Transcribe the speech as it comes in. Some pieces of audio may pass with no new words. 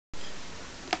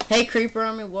Hey Creeper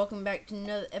Army, welcome back to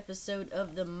another episode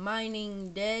of the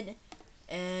Mining Dead.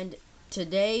 And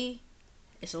today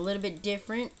it's a little bit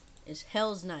different. It's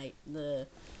Hell's Night, the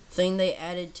thing they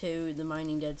added to the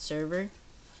Mining Dead server.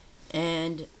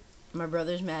 And my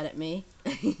brother's mad at me.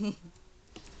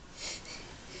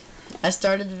 I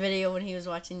started the video when he was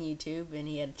watching YouTube and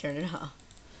he had to turn it off.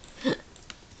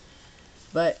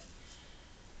 But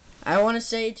I want to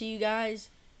say to you guys,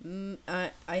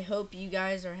 I hope you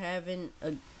guys are having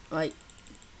a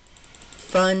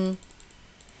fun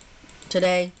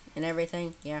today and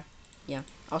everything. Yeah.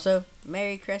 Also,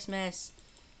 Merry Christmas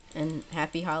and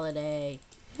Happy Holiday.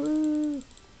 Woo!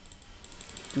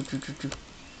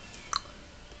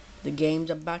 The game's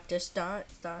about to start.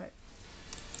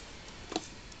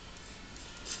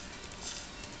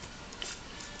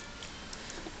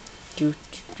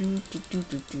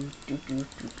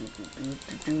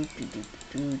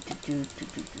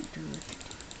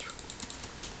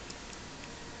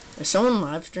 Is someone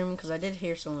live streaming? Because I did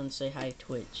hear someone say hi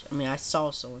Twitch. I mean, I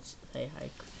saw someone say hi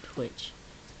Twitch.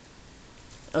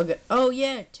 Okay. Oh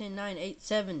yeah. 10, 9, 8,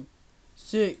 7,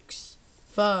 6,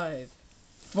 5,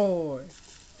 4,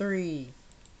 3,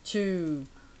 2,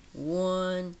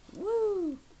 1.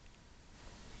 Woo!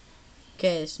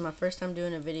 Okay, this is my first time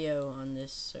doing a video on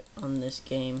this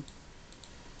game.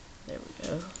 There we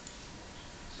go.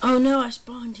 Oh no, I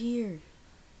spawned here.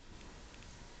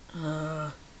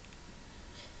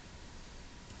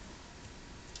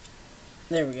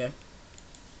 There we go.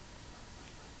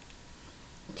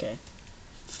 Okay.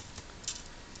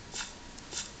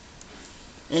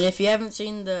 And if you haven't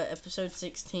seen the episode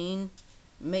 16,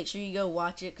 make sure you go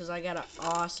watch it, because I got an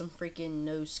awesome freaking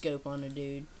no scope on a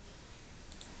dude.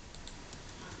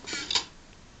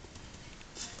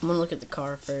 I'm gonna look at the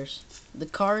car first. The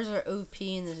cars are OP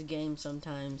in this game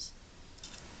sometimes.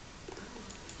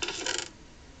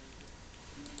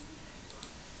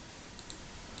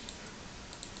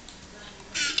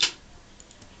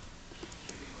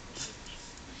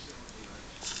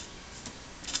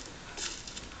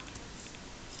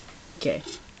 Okay.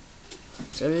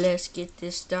 So let's get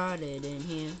this started in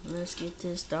here.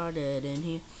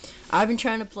 I've been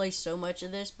trying to play so much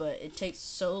of this, but it takes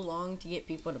so long to get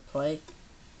people to play.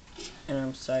 And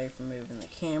I'm sorry for moving the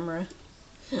camera.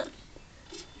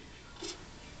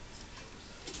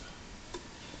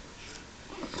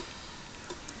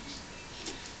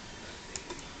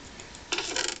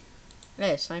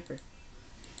 Hey, a sniper.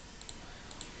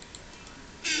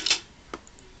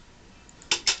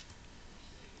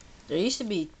 There used to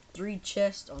be 3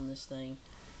 chests on this thing.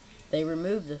 They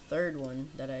removed the 3rd one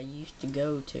that I used to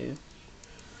go to.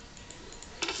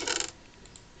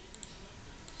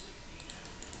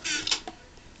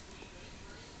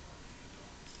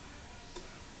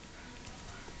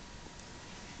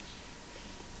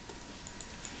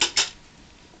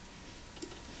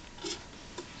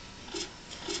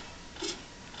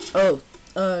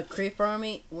 Oh, Creeper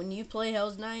Army, when you play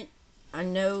Hell's Night, I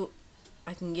know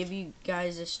I can give you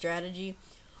guys a strategy.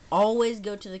 Always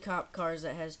go to the cop cars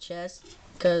that has chests,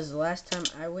 because the last time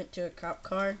I went to a cop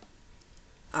car,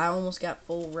 I almost got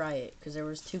full riot, because there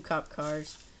was 2 cop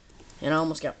cars, and I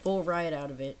almost got full riot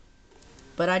out of it.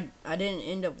 But I didn't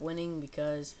end up winning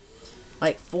because,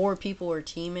 like, 4 people were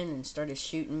teaming and started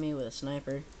shooting me with a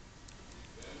sniper.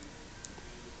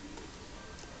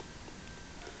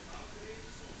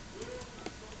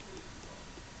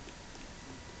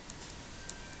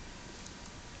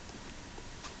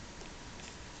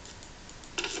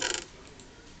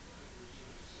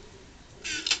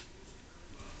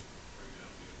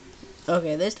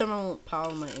 Okay, this time I won't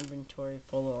pile my inventory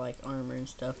full of, like, armor and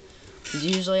stuff. Because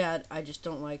usually I just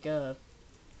don't like,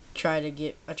 try to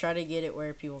get it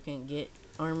where people can't get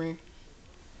armor.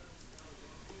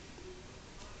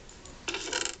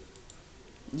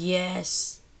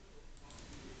 Yes!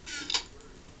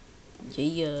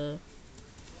 Yeah.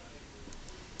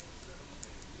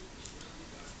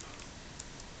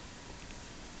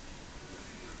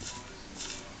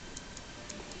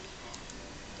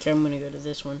 Okay, I'm gonna go to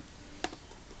this one.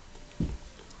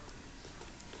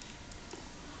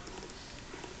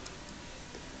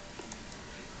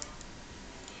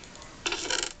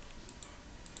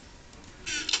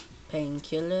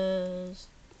 Painkillers.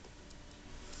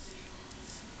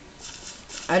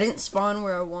 I didn't spawn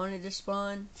where I wanted to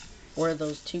spawn, where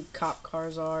those 2 cop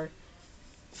cars are.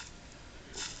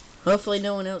 Hopefully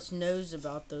no one else knows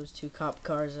about those 2 cop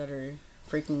cars that are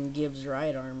freaking Gibbs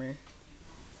riot armor.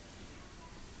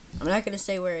 I'm not gonna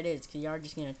say where it is, because y'all are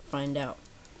just gonna find out.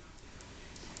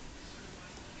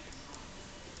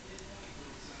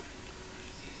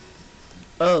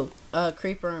 Oh,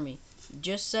 Creeper Army.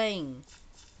 Just saying,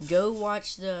 Go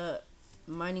watch the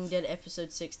Mining Dead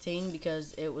episode 16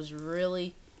 because it was a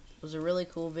really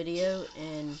cool video,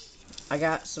 and I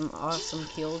got some awesome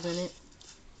kills in it.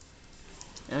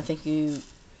 And I think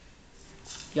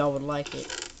y'all would like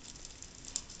it.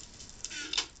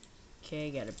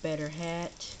 Okay, got a better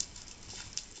hat.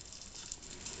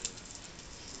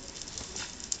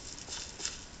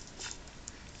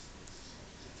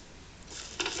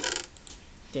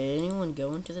 Did anyone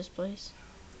go into this place?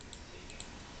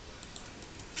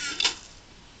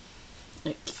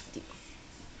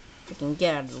 Freaking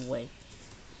get out of the way.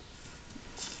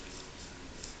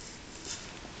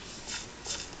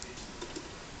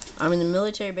 I mean, the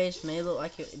military base may look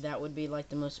like that would be like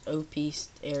the most OP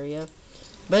area,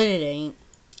 but it ain't.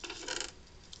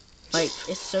 Like,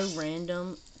 it's so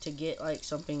random to get like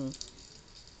something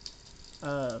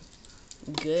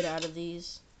good out of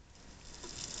these.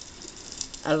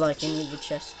 Out of like any of the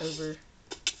chests over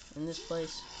in this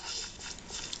place.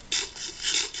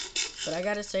 But I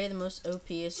gotta say, the most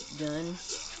OPest gun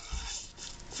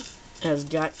has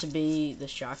got to be the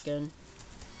shotgun.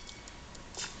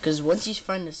 Because once you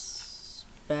find a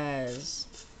spaz...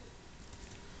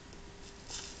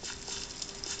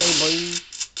 Hey, boy.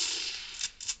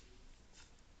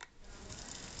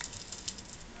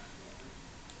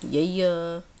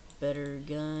 Yeah. Better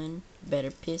gun.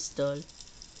 Better pistol.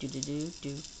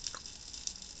 Do.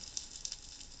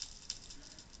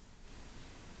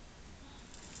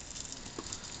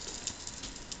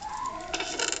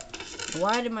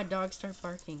 Why did my dog start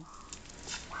barking?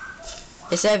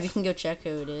 It said you can go check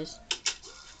who it is.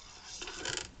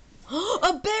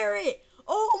 A Barrett!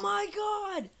 Oh my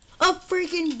god! A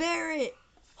freaking Barrett!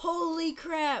 Holy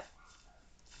crap!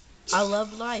 I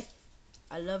love life.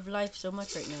 I love life so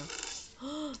much right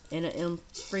now. And an M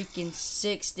freaking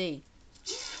 60.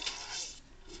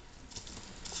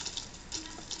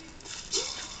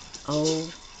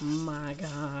 Oh my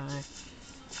god.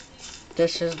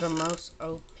 This is the most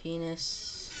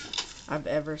OP-ness I've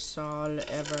ever saw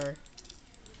ever.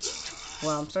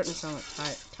 Well, I'm starting to sound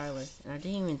like Tyler. And I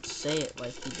didn't even say it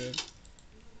like he did.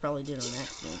 Probably did on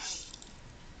accident.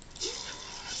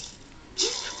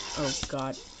 Oh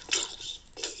god.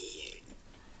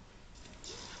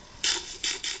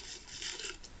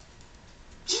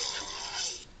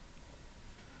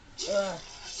 Ugh.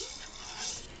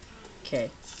 Okay.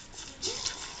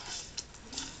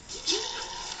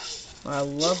 Well, I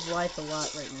love life a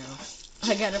lot right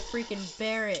now. I got a freaking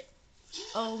Barrett.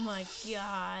 Oh my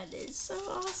god, it's so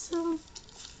awesome.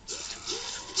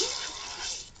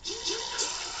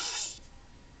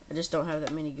 I just don't have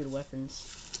that many good weapons.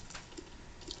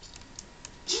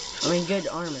 I mean, good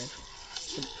armor.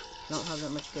 I don't have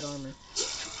that much good armor.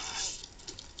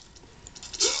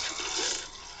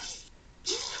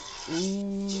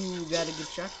 Ooh, got a good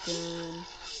shotgun.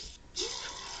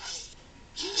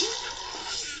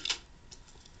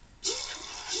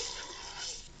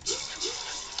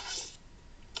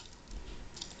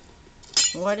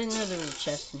 Well, I didn't know there was a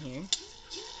chest in here.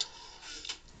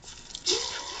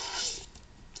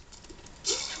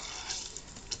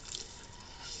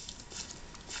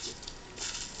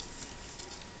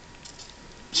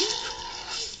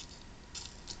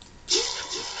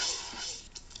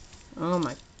 Oh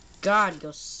my god,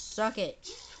 go suck it.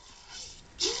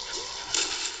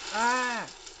 Ah!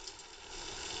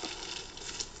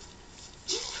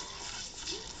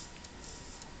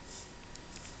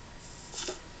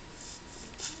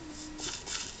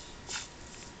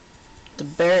 The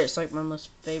Barrett's like my most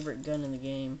favorite gun in the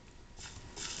game.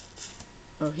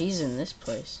 Oh, he's in this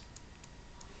place.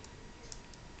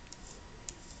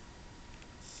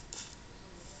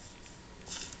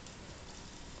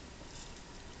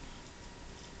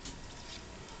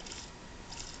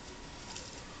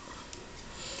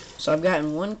 So I've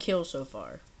gotten one kill so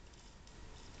far.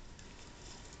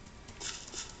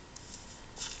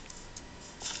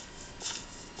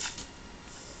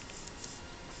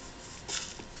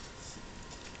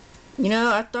 You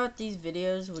know, I thought these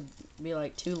videos would be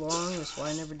like too long. That's why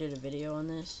I never did a video on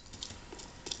this.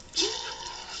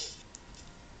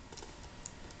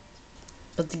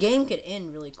 But the game could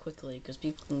end really quickly because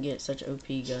people can get such OP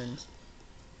guns.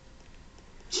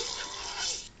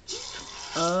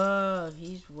 Oh,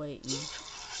 he's waiting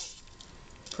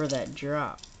for that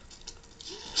drop.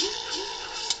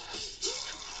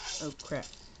 Oh crap.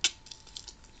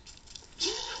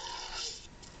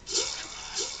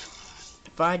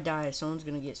 If I die, someone's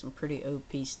gonna get some pretty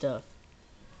OP stuff.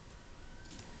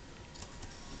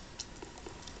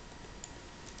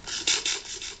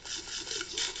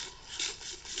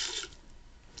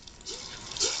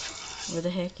 Where the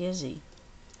heck is he?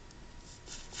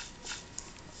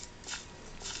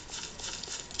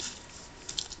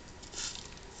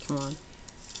 Come on.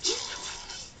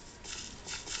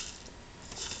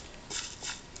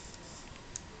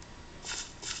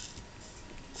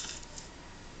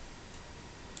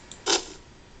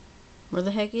 Where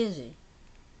the heck is he?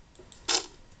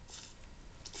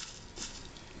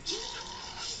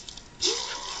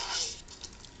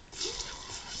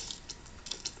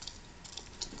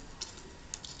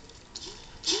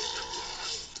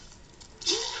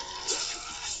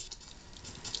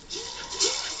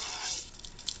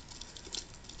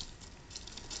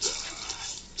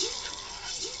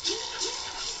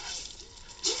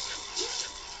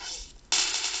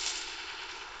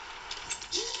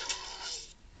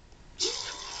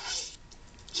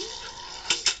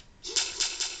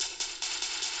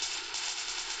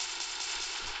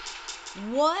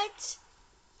 What?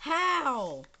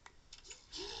 How?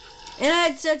 And I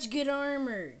had such good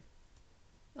armor.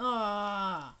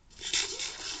 Ah.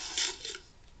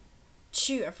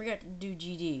 Shoot, I forgot to do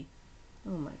GD.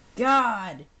 Oh my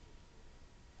god.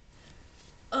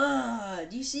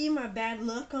 Do you see my bad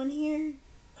luck on here?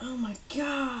 Oh my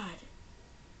god.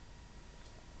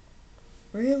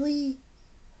 Really?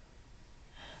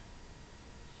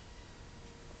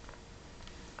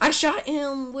 I shot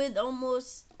him with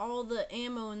almost all the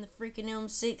ammo in the freaking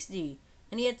M60.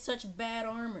 And he had such bad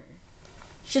armor.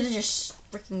 Should have just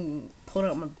freaking pulled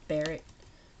out my Barrett.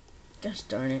 Gosh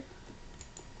darn it.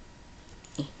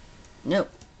 Nope.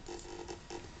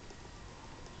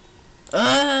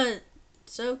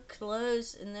 So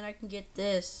close, and then I can get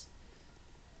this.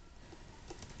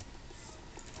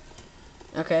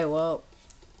 Okay, well.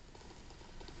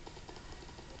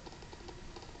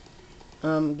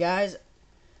 Guys,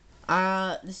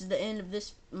 this is the end of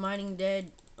this Mining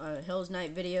Dead Hell's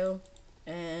Night video.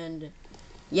 And,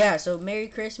 yeah, so Merry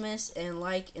Christmas, and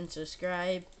like and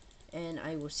subscribe. And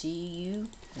I will see you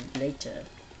later.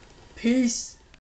 Peace.